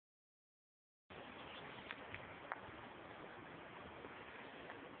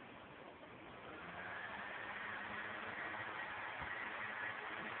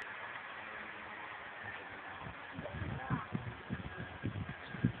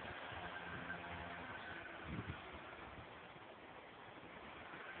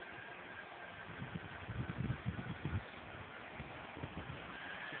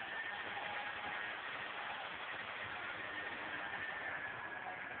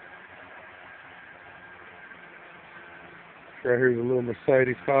Right here's a little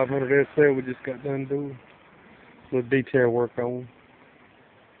Mercedes 500 SL we just got done doing. A little detail work on.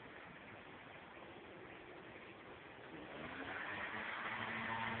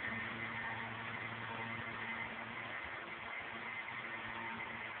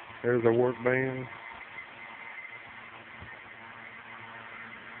 There's our work band.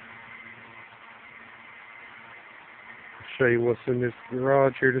 Show you what's in this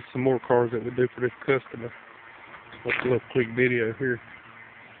garage here. There's some more cars that we do for this customer. Let's a little quick video here.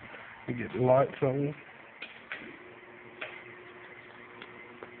 You get the lights on.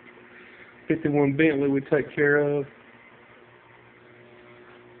 51 Bentley we take care of.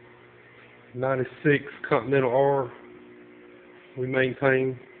 96 Continental R we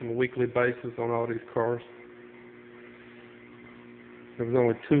maintain on a weekly basis on all these cars. There was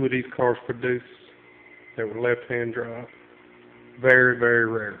only 2 of these cars produced that were left-hand drive. Very, very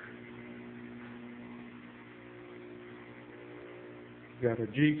rare. Got a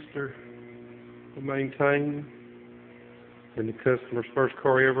Jeepster to maintain, and the customer's first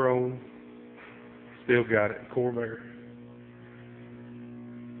car he ever owned. Still got it, Corvair.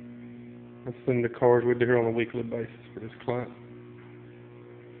 That's some of the cars we do here on a weekly basis for this client.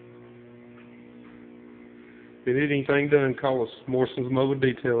 If you need anything done, call us. Morrison's Mobile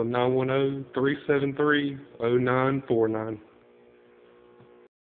Detail at 910-373-0949.